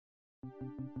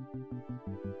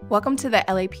Welcome to the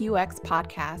LAPUX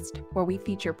podcast, where we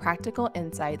feature practical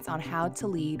insights on how to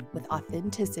lead with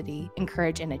authenticity and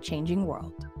courage in a changing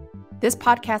world. This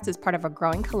podcast is part of a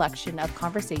growing collection of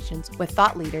conversations with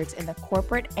thought leaders in the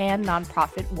corporate and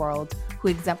nonprofit world who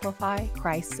exemplify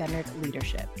Christ-centered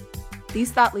leadership.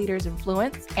 These thought leaders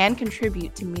influence and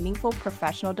contribute to meaningful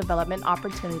professional development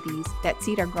opportunities that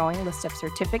seed our growing list of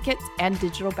certificates and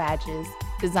digital badges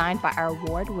designed by our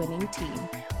award-winning team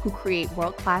who create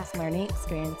world-class learning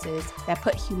experiences that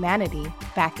put humanity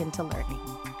back into learning.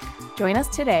 Join us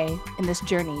today in this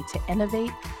journey to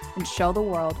innovate and show the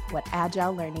world what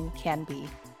agile learning can be.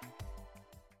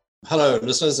 Hello,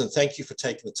 listeners, and thank you for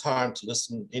taking the time to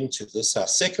listen into this, our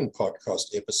second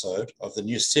podcast episode of the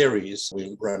new series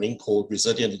we're running called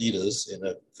Resilient Leaders in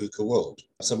a VUCA World.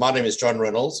 So my name is John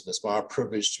Reynolds, and it's my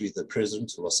privilege to be the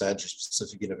president of Los Angeles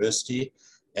Pacific University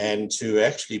and to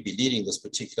actually be leading this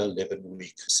particular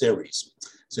 11-week series.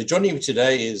 So joining me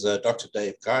today is Dr.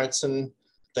 Dave Gyatson.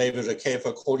 David, okay if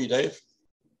I call you Dave?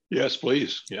 Yes,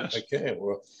 please. Yes. Okay,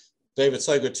 well, Dave, it's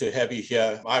so good to have you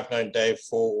here. I've known Dave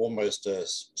for almost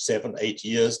 7-8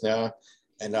 years now,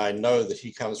 and I know that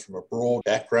he comes from a broad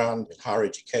background in higher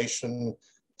education,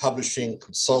 publishing,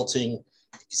 consulting,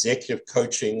 executive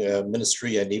coaching,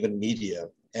 ministry, and even media.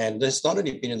 And it's not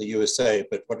only been in the USA,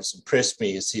 but what has impressed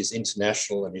me is his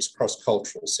international and his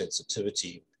cross-cultural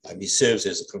sensitivity. He serves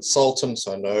as a consultant,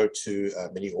 I know, to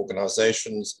many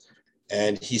organizations,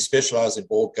 and he specializes in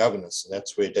board governance. And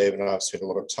that's where Dave and I have spent a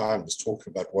lot of time just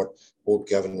talking about what board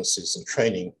governance is and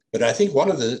training. But I think one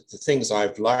of the things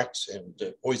I've liked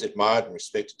and always admired and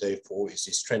respected Dave for is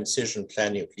his transition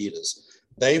planning of leaders.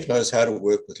 Dave knows how to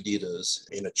work with leaders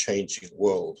in a changing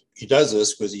world. He does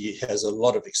this because he has a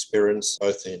lot of experience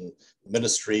both in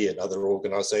ministry and other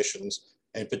organizations,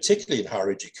 and particularly in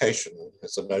higher education.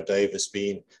 As I know, Dave has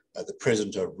been the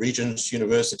president of Regents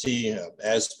University,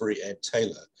 Asbury, and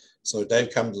Taylor. So Dave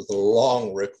comes with a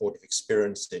long record of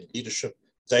experience in leadership.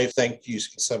 Dave, thank you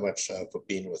so much for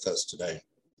being with us today.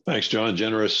 Thanks, John.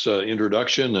 Generous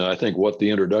introduction. I think what the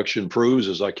introduction proves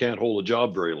is I can't hold a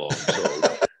job very long. So.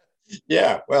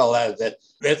 Yeah, well,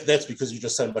 that's because you're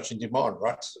just so much in demand,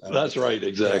 right? That's right.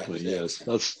 Exactly. Yeah,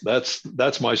 yes,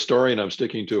 that's my story, and I'm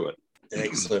sticking to it.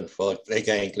 Excellent. Well,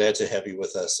 again, glad to have you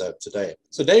with us today.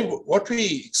 So, Dave, what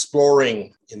we're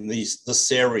exploring in this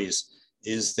series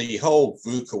is the whole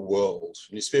VUCA world,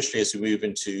 and especially as we move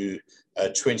into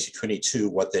 2022,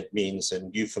 what that means.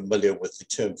 And you're familiar with the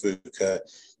term VUCA.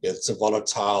 It's a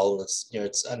volatile,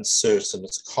 it's uncertain,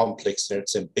 it's complex, and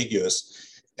it's ambiguous.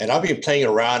 And I've been playing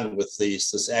around with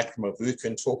this acronym of VUCA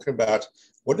and talking about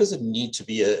what does it need to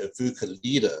be a VUCA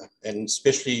leader, and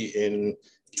especially in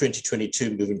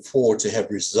 2022 moving forward to have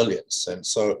resilience. And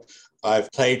so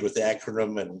I've played with the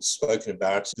acronym and spoken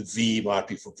about the V might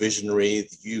be for visionary,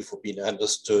 the U for being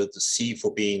understood, the C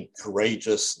for being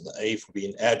courageous, and the A for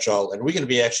being agile. And we're going to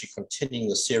be actually continuing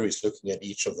the series looking at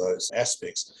each of those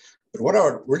aspects. But what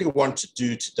I really want to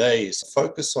do today is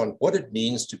focus on what it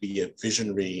means to be a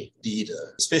visionary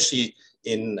leader, especially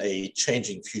in a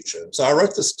changing future. So I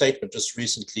wrote this statement just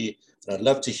recently, and I'd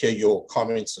love to hear your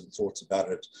comments and thoughts about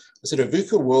it. I said, a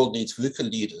VUCA world needs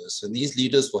VUCA leaders, and these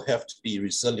leaders will have to be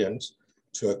resilient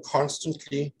to a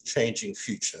constantly changing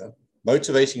future.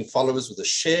 Motivating followers with a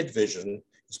shared vision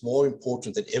is more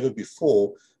important than ever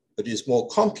before, but is more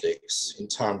complex in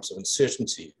times of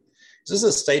uncertainty. Is this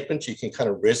a statement you can kind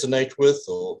of resonate with,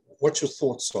 or what's your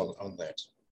thoughts on that?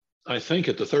 I think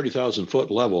at the 30,000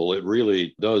 foot level, it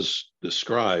really does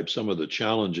describe some of the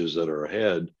challenges that are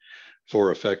ahead for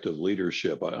effective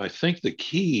leadership. I think the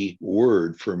key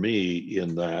word for me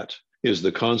in that is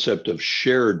the concept of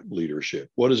shared leadership.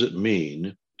 What does it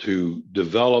mean to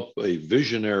develop a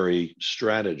visionary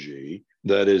strategy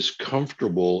that is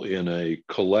comfortable in a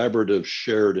collaborative,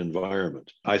 shared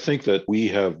environment? I think that we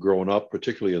have grown up,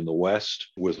 particularly in the West,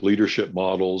 with leadership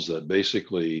models that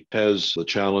basically has the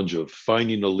challenge of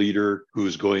finding a leader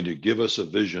who's going to give us a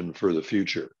vision for the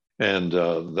future. And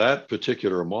that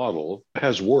particular model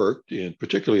has worked,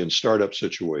 particularly in startup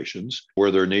situations where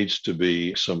there needs to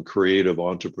be some creative,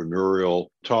 entrepreneurial,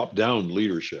 top-down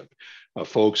leadership.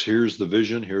 Folks, here's the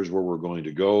vision, here's where we're going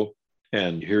to go,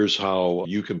 and here's how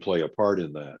you can play a part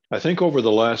in that. I think over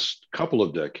the last couple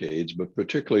of decades, but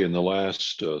particularly in the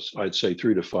last, I'd say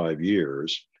 3 to 5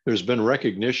 years, there's been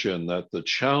recognition that the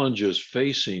challenges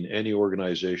facing any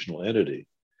organizational entity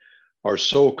are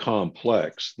so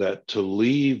complex that to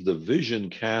leave the vision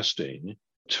casting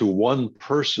to one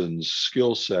person's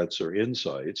skill sets or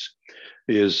insights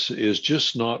is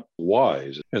just not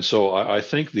wise. And so I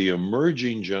think the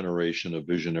emerging generation of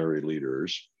visionary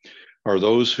leaders are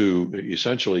those who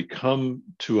essentially come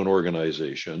to an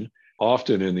organization.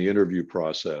 Often in the interview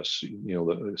process,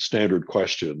 the standard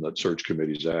question that search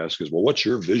committees ask is, well, what's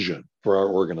your vision for our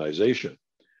organization?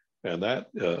 And that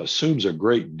assumes a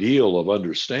great deal of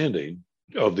understanding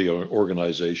of the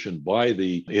organization by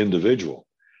the individual.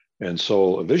 And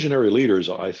so visionary leaders,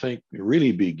 I think,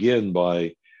 really begin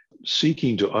by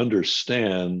seeking to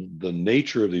understand the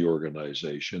nature of the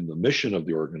organization, the mission of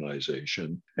the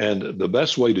organization. And the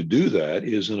best way to do that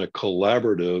is in a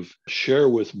collaborative, share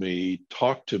with me,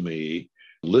 talk to me,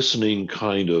 listening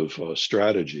kind of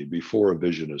strategy before a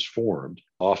vision is formed.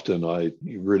 Often I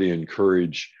really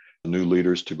encourage new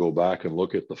leaders to go back and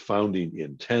look at the founding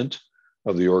intent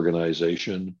of the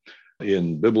organization.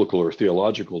 In biblical or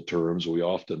theological terms, we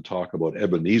often talk about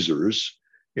Ebenezer's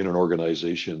in an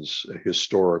organization's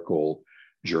historical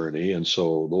journey. And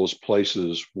so those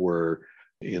places where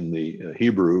in the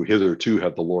Hebrew, hitherto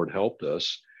have the Lord helped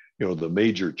us, the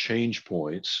major change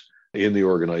points in the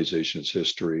organization's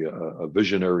history, a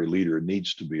visionary leader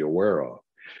needs to be aware of.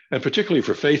 And particularly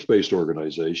for faith-based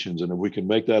organizations, and if we can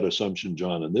make that assumption,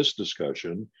 John, in this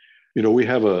discussion, we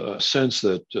have a sense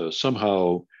that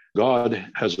somehow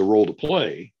God has a role to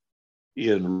play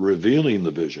in revealing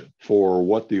the vision for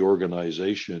what the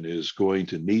organization is going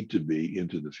to need to be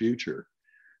into the future.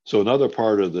 So another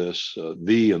part of this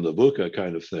V in the VUCA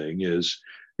kind of thing is,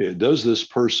 does this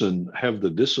person have the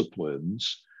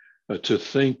disciplines to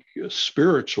think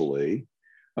spiritually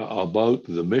about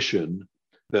the mission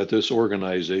that this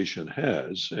organization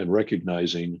has, and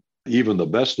recognizing even the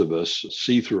best of us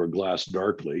see through a glass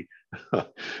darkly.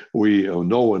 We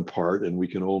know in part, and we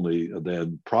can only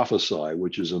then prophesy,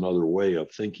 which is another way of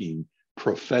thinking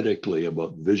prophetically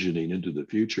about visioning into the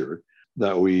future,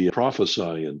 that we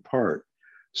prophesy in part.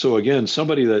 So again,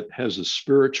 somebody that has a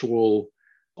spiritual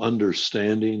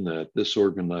understanding that this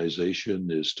organization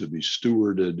is to be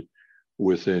stewarded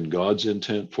within God's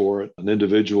intent for it, an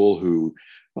individual who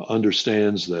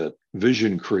understands that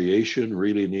vision creation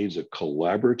really needs a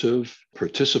collaborative,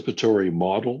 participatory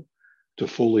model to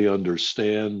fully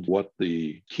understand what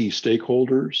the key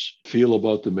stakeholders feel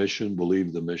about the mission,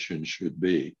 believe the mission should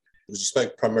be. You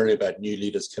spoke primarily about new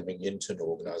leaders coming into an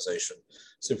organization.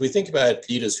 So if we think about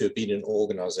leaders who have been in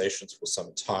organizations for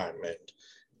some time, and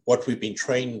what we've been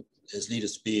trained as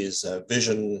leaders to be is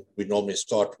vision. We normally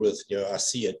start with, I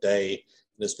see a day.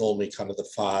 It's normally kind of the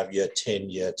 5-year,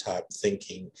 10-year type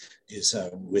thinking is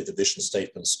where the vision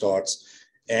statement starts.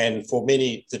 And for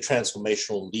many, the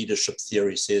transformational leadership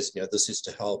theory says, this is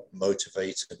to help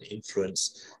motivate and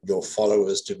influence your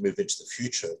followers to move into the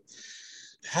future.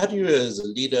 How do you, as a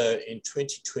leader in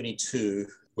 2022,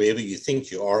 wherever you think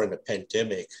you are in a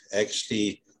pandemic,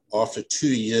 actually, after 2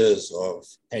 years of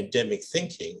pandemic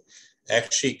thinking,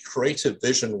 actually create a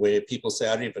vision where people say,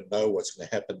 I don't even know what's going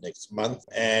to happen next month.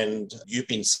 And you've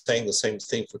been saying the same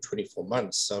thing for 24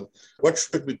 months. What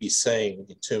should we be saying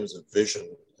in terms of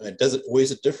vision? And does it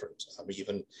always it different?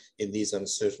 Even in these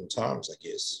uncertain times, I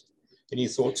guess. Any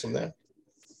thoughts on that?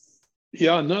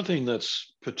 Yeah, nothing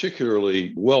that's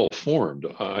particularly well formed.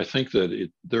 I think that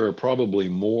there are probably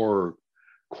more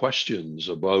questions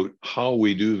about how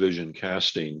we do vision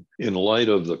casting in light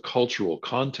of the cultural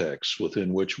context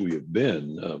within which we have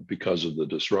been because of the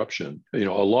disruption. A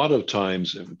lot of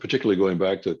times, particularly going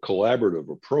back to the collaborative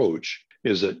approach,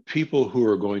 is that people who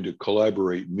are going to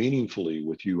collaborate meaningfully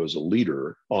with you as a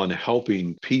leader on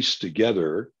helping piece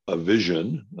together a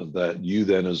vision that you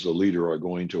then as the leader are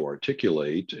going to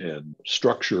articulate and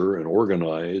structure and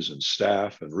organize and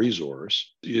staff and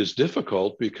resource is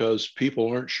difficult because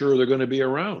people aren't sure they're going to be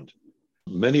around.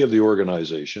 Many of the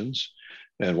organizations,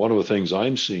 and one of the things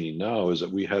I'm seeing now is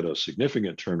that we had a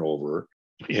significant turnover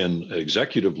in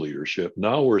executive leadership.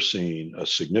 Now we're seeing a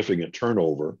significant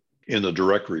turnover in the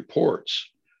direct reports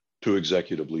to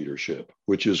executive leadership,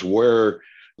 which is where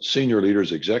senior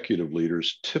leaders, executive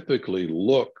leaders typically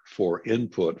look for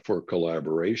input for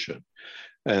collaboration.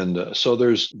 And so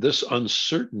there's this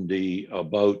uncertainty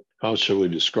about, how shall we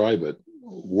describe it,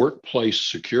 workplace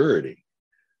security.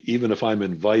 Even if I'm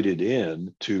invited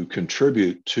in to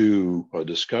contribute to a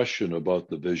discussion about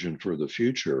the vision for the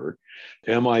future,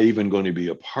 am I even going to be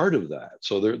a part of that?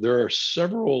 So there are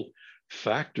several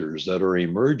factors that are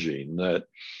emerging that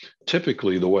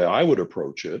typically the way I would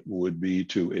approach it would be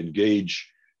to engage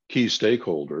key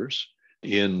stakeholders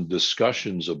in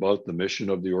discussions about the mission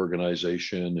of the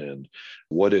organization and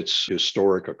what its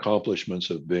historic accomplishments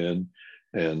have been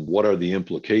and what are the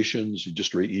implications,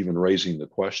 just even raising the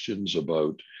questions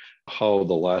about how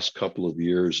the last couple of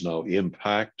years now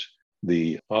impact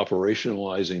the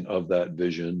operationalizing of that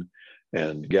vision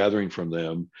and gathering from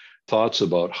them thoughts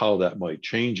about how that might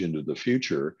change into the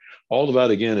future. All of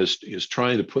that, again, is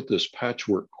trying to put this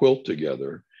patchwork quilt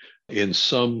together in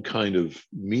some kind of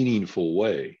meaningful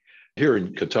way. Here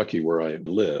in Kentucky, where I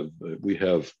live, we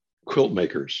have quilt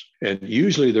makers, and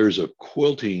usually there's a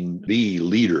quilting bee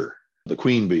leader, the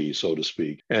queen bee, so to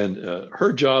speak. And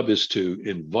her job is to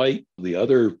invite the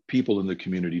other people in the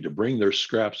community to bring their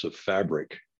scraps of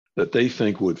fabric that they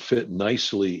think would fit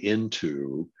nicely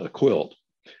into a quilt.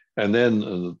 And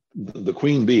then the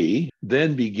queen bee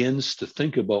then begins to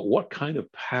think about what kind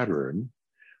of pattern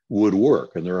would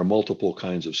work. And there are multiple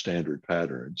kinds of standard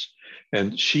patterns.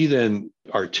 And she then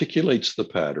articulates the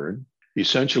pattern,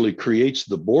 essentially creates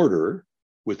the border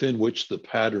within which the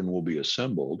pattern will be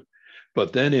assembled,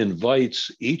 but then invites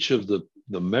each of the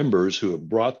members who have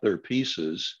brought their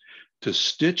pieces to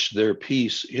stitch their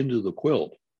piece into the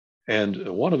quilt. And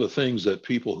one of the things that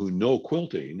people who know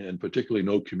quilting, and particularly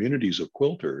know communities of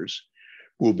quilters,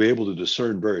 will be able to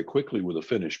discern very quickly with a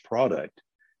finished product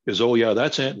is, oh yeah,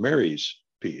 that's Aunt Mary's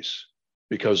piece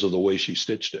because of the way she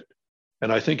stitched it.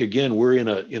 And I think, again, we're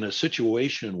in a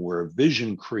situation where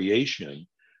vision creation,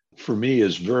 for me,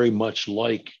 is very much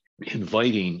like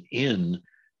inviting in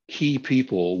key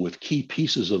people with key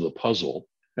pieces of the puzzle.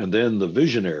 And then the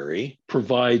visionary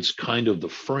provides kind of the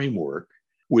framework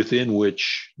within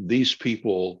which these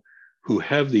people who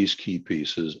have these key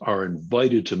pieces are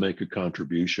invited to make a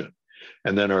contribution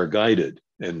and then are guided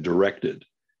and directed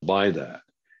by that.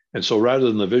 And so rather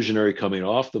than the visionary coming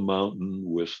off the mountain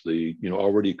with the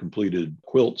already completed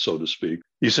quilt, so to speak,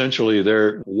 essentially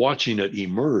they're watching it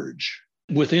emerge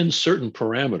within certain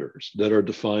parameters that are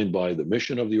defined by the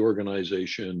mission of the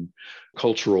organization,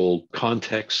 cultural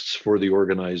contexts for the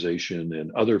organization,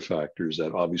 and other factors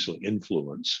that obviously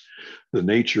influence the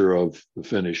nature of the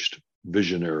finished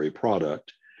visionary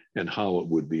product and how it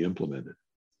would be implemented.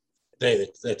 David,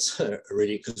 that's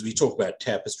really, because we talk about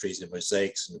tapestries and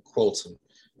mosaics and quilts, and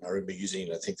I remember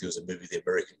I think there was a movie, The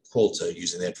American Quilter,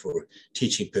 using that for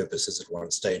teaching purposes at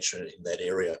one stage in that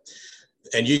area.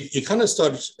 And you kind of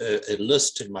started a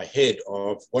list in my head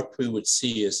of what we would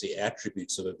see as the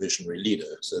attributes of a visionary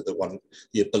leader. So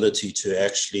the ability to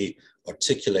actually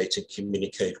articulate and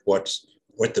communicate what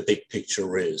the big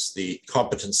picture is, the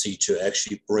competency to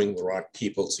actually bring the right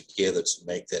people together to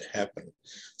make that happen.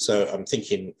 So I'm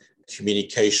thinking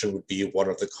communication would be one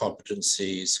of the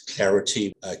competencies,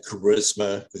 clarity,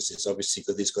 charisma, because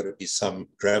there's got to be some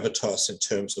gravitas in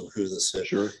terms of who this is.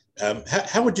 Sure.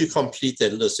 How would you complete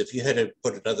that list? If you had to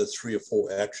put another 3 or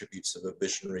 4 attributes of a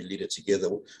visionary leader together,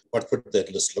 what would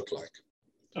that list look like?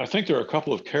 I think there are a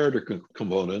couple of character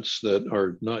components that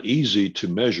are not easy to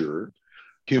measure.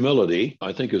 Humility,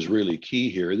 I think, is really key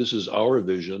here. This is our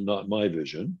vision, not my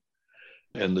vision.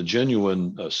 And the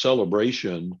genuine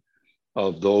celebration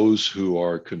of those who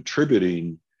are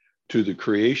contributing to the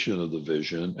creation of the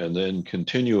vision, and then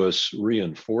continuous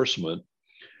reinforcement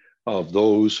of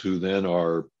those who then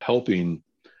are helping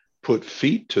put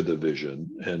feet to the vision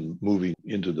and moving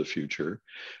into the future.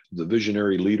 The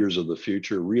visionary leaders of the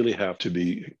future really have to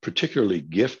be particularly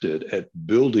gifted at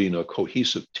building a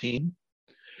cohesive team,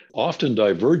 often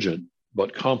divergent,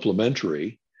 but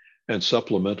complementary and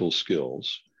supplemental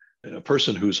skills. And a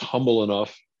person who's humble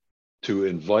enough to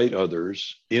invite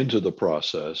others into the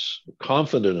process,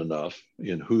 confident enough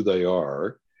in who they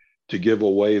are to give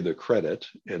away the credit,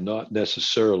 and not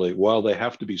necessarily, while they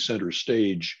have to be center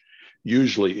stage,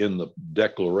 usually in the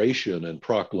declaration and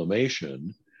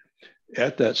proclamation,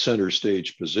 at that center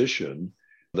stage position,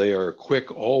 they are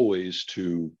quick always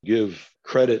to give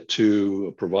credit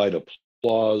to, provide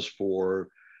applause for,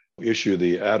 issue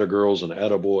the attagirls and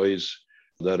attaboys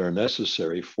that are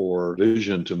necessary for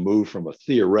vision to move from a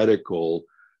theoretical,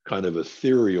 kind of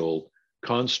ethereal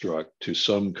construct to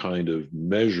some kind of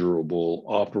measurable,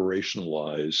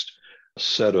 operationalized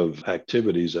set of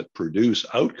activities that produce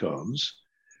outcomes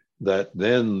that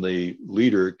then the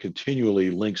leader continually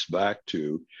links back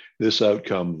to. This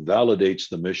outcome validates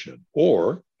the mission,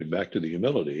 or back to the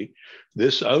humility,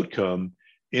 this outcome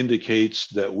indicates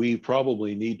that we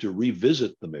probably need to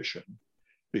revisit the mission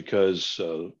because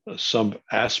some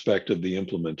aspect of the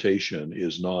implementation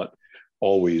is not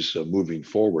always moving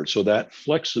forward. So that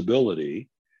flexibility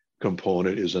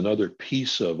component is another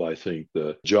piece of, I think,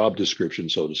 the job description,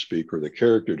 so to speak, or the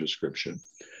character description.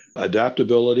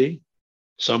 Adaptability,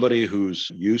 somebody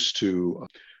who's used to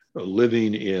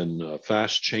living in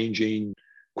fast changing,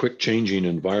 quick changing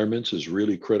environments is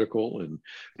really critical. And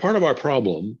part of our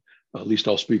problem, at least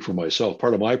I'll speak for myself,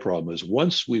 part of my problem is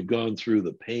once we've gone through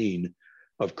the pain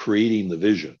of creating the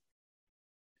vision,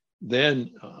 then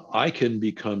I can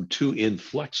become too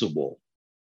inflexible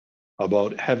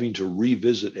about having to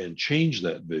revisit and change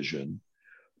that vision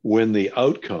when the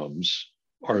outcomes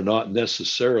are not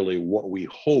necessarily what we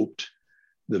hoped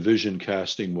the vision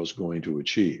casting was going to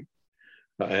achieve.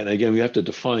 And again, we have to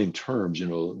define terms,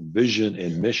 vision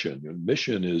and mission.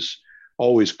 Mission is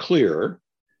always clear,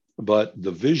 but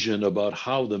the vision about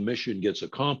how the mission gets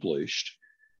accomplished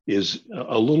is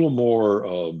a little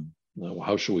more,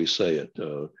 how shall we say it,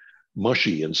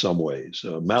 mushy in some ways.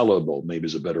 Malleable maybe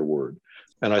is a better word.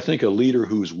 And I think a leader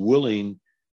who's willing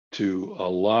to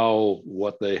allow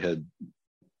what they had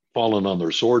fallen on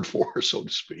their sword for, so to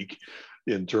speak,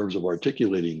 in terms of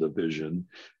articulating the vision,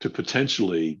 to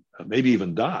potentially maybe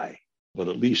even die, but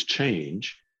at least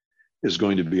change, is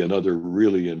going to be another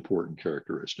really important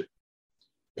characteristic.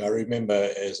 I remember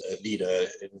as a leader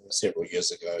several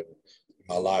years ago in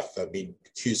my life, I've been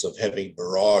accused of having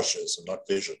mirages and not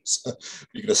visions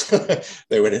because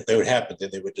they would happen, then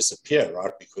they would disappear,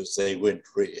 right? Because they weren't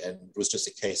and it was just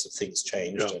a case of things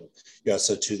changed. Yeah. And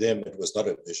so to them, it was not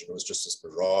a vision, it was just this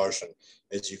mirage. And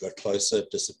as you got closer,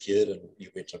 it disappeared and you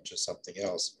went on to something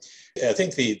else. I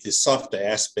think the softer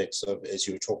aspects of, as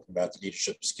you were talking about the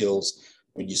leadership skills,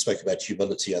 when you spoke about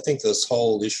humility, I think this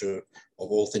whole issue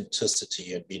of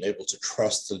authenticity and being able to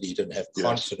trust the leader and have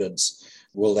confidence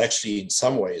will actually, in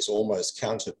some ways, almost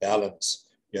counterbalance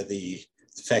the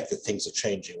fact that things are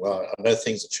changing. Well, I know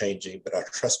things are changing, but I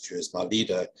trust you as my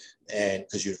leader, and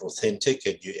because you're authentic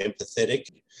and you're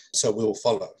empathetic, so we'll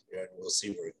follow, and we'll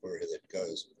see where that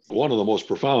goes. One of the most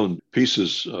profound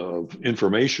pieces of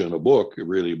information, a book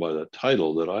really by that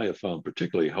title, that I have found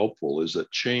particularly helpful is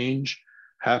that change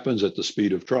happens at the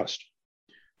speed of trust.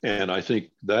 And I think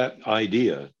that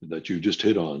idea that you just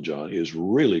hit on, John, is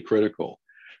really critical,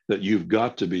 that you've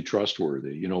got to be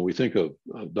trustworthy. We think of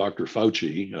Dr.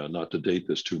 Fauci, not to date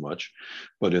this too much,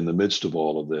 but in the midst of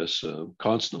all of this,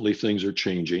 constantly things are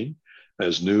changing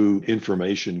as new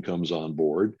information comes on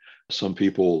board. Some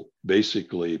people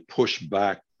basically push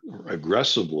back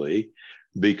aggressively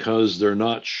because they're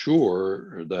not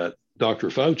sure that Dr.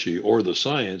 Fauci or the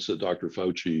science that Dr.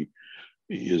 Fauci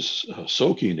is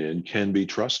soaking in can be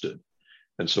trusted.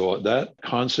 And so that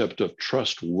concept of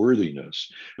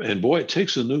trustworthiness, and boy, it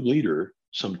takes a new leader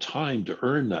some time to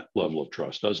earn that level of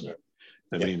trust, doesn't it?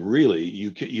 I mean, really,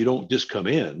 you don't just come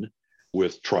in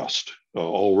with trust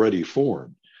already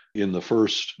formed. In the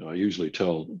first, I usually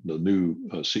tell the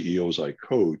new CEOs I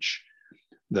coach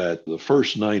that the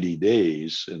first 90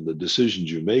 days and the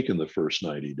decisions you make in the first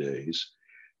 90 days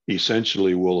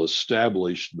essentially will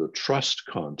establish the trust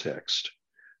context.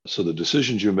 So the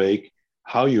decisions you make,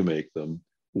 how you make them,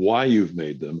 why you've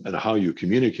made them, and how you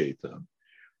communicate them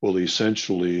will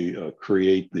essentially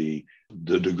create the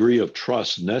degree of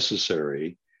trust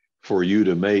necessary for you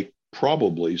to make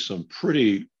probably some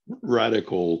pretty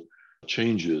radical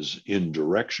changes in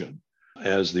direction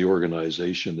as the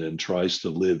organization then tries to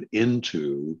live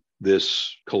into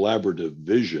this collaborative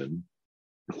vision,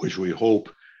 which we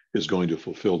hope is going to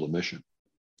fulfill the mission.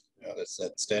 Yeah, that's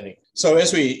outstanding. So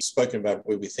as we've spoken about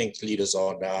where we think leaders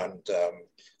are now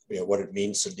and what it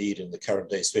means to lead in the current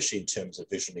day, especially in terms of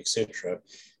vision, etc.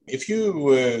 If you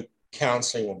were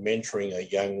counseling or mentoring a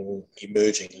young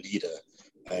emerging leader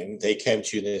and they came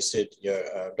to you and they said,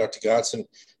 Dr. Gartson,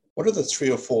 what are the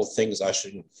 3 or 4 things I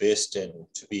should invest in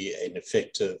to be an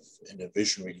effective and a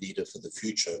visionary leader for the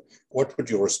future? What would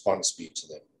your response be to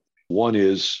them? One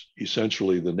is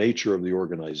essentially the nature of the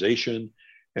organization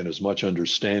and as much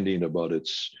understanding about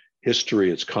its history,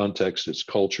 its context, its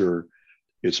culture,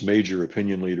 its major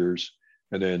opinion leaders.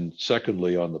 And then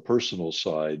secondly, on the personal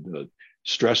side,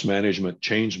 stress management,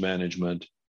 change management,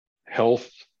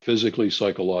 health, physically,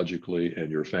 psychologically,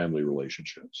 and your family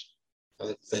relationships.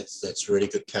 That's really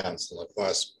good counsel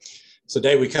advice. So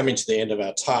Dave, we're coming to the end of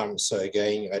our time. So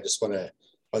again, I just want to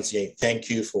once again thank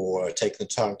you for taking the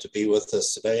time to be with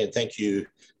us today. And thank you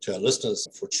to our listeners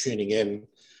for tuning in.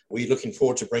 We're looking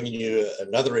forward to bringing you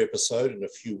another episode in a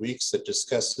few weeks that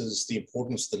discusses the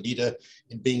importance of the leader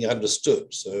in being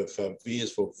understood. So if V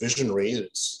is for visionary,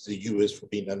 it's the U is for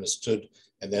being understood,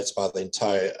 and that's by the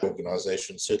entire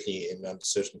organization, certainly in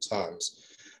uncertain times.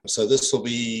 So this will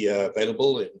be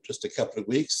available in just a couple of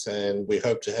weeks, and we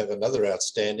hope to have another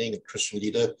outstanding Christian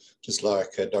leader, just like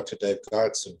Dr. Dave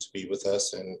Gartson, to be with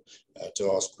us and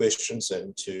to ask questions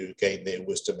and to gain their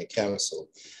wisdom and counsel.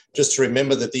 Just to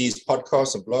remember that these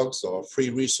podcasts and blogs are free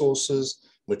resources,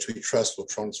 which we trust will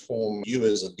transform you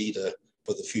as a leader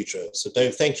for the future. So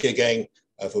Dave, thank you again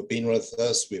for being with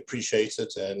us. We appreciate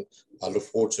it, and I look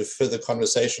forward to further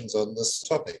conversations on this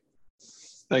topic.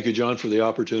 Thank you, John, for the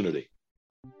opportunity.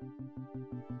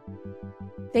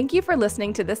 Thank you for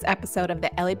listening to this episode of the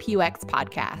LAPUX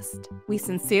podcast. We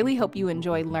sincerely hope you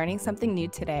enjoyed learning something new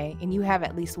today and you have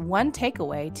at least one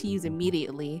takeaway to use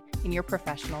immediately in your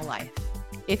professional life.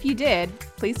 If you did,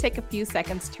 please take a few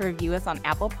seconds to review us on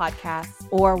Apple Podcasts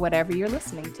or whatever you're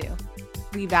listening to.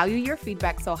 We value your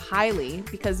feedback so highly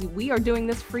because we are doing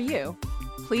this for you.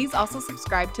 Please also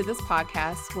subscribe to this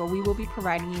podcast where we will be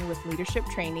providing you with leadership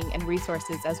training and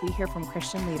resources as we hear from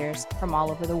Christian leaders from all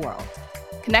over the world.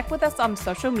 Connect with us on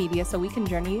social media so we can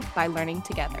journey by learning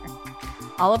together.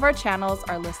 All of our channels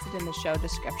are listed in the show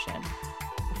description.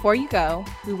 Before you go,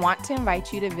 we want to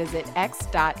invite you to visit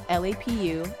x.lapu.edu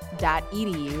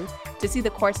to see the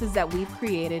courses that we've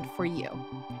created for you.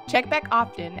 Check back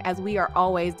often as we are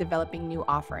always developing new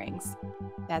offerings.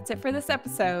 That's it for this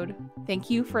episode. Thank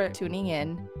you for tuning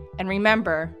in. And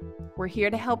remember, we're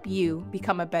here to help you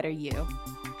become a better you.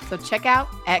 So check out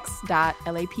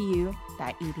x.lapu.edu.